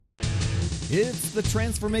It's the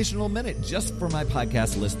Transformational Minute, just for my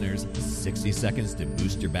podcast listeners. 60 seconds to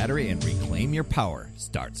boost your battery and reclaim your power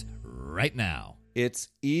starts right now. It's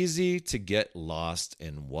easy to get lost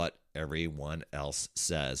in what everyone else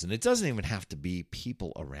says. And it doesn't even have to be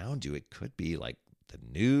people around you. It could be like the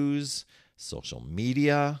news, social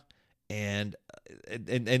media, and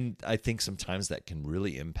I think sometimes that can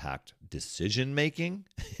really impact decision making.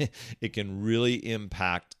 It can really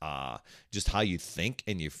impact just how you think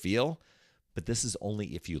and you feel. But this is only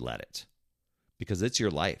if you let it, because it's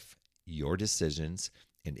your life, your decisions.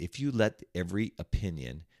 And if you let every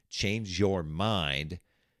opinion change your mind,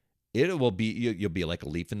 it will be, you'll be like a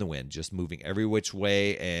leaf in the wind, just moving every which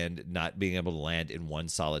way and not being able to land in one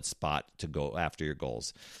solid spot to go after your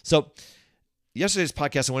goals. So yesterday's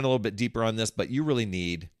podcast, I went a little bit deeper on this, but you really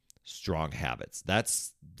need strong habits.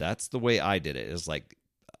 That's the way I did it. It's like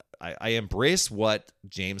I embrace what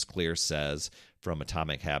James Clear says from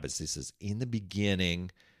Atomic Habits. He says, in the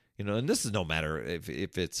beginning, and this is no matter if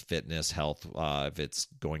it's fitness, health, if it's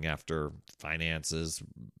going after finances,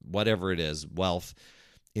 whatever it is, wealth.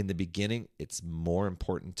 In the beginning, it's more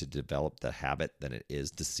important to develop the habit than it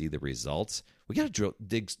is to see the results. We got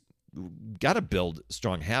to build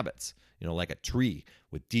strong habits, like a tree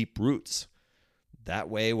with deep roots. That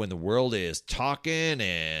way, when the world is talking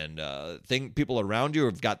and people around you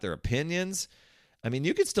have got their opinions,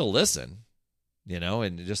 you can still listen,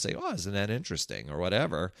 and just say, oh, isn't that interesting or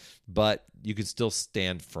whatever, but you can still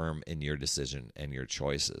stand firm in your decision and your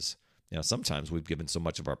choices. Sometimes we've given so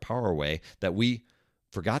much of our power away that we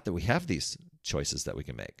forgot that we have these choices that we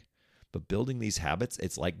can make. But building these habits,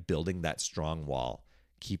 it's like building that strong wall,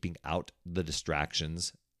 keeping out the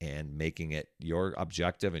distractions and making it your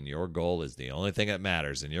objective and your goal is the only thing that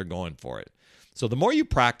matters, and you're going for it. So the more you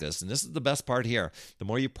practice, and this is the best part here, the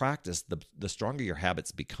more you practice, the stronger your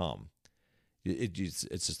habits become. It's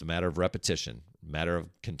just a matter of repetition, a matter of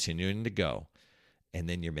continuing to go. And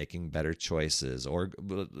then you're making better choices or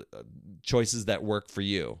choices that work for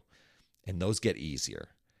you. And those get easier.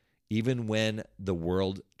 Even when the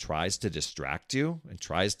world tries to distract you and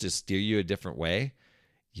tries to steer you a different way,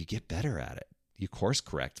 you get better at it. You course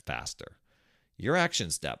correct faster. Your action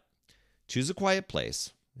step: choose a quiet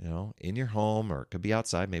place, in your home, or it could be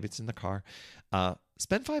outside. Maybe it's in the car.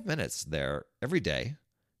 Spend 5 minutes there every day,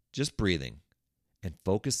 just breathing and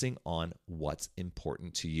focusing on what's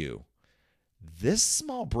important to you. This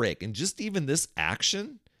small break and just even this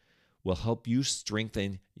action will help you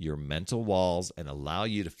strengthen your mental walls and allow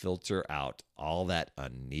you to filter out all that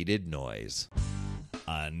unneeded noise.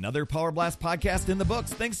 Another Power Blast podcast in the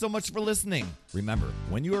books. Thanks so much for listening. Remember,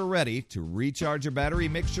 when you are ready to recharge your battery,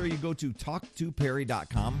 make sure you go to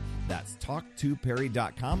talktoperry.com. That's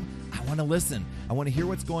talktoperry.com. I want to listen. I want to hear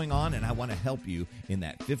what's going on, and I want to help you in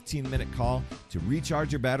that 15-minute call to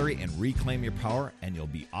recharge your battery and reclaim your power, and you'll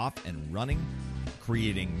be off and running,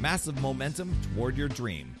 creating massive momentum toward your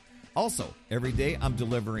dream. Also, every day I'm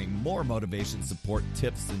delivering more motivation, support,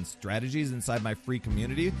 tips, and strategies inside my free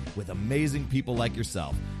community with amazing people like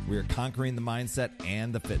yourself. We are conquering the mindset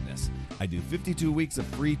and the fitness. I do 52 weeks of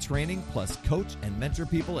free training, plus coach and mentor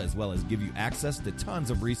people, as well as give you access to tons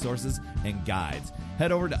of resources and guides.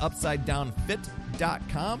 Head over to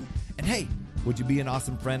UpsideDownFit.com. And hey, would you be an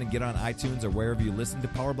awesome friend and get on iTunes or wherever you listen to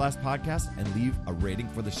Power Blast podcasts and leave a rating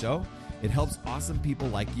for the show? It helps awesome people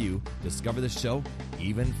like you discover the show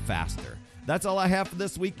even faster. That's all I have for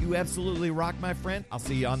this week. You absolutely rock, my friend. I'll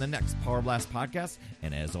see you on the next Power Blast podcast.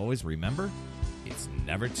 And as always, remember, it's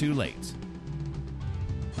never too late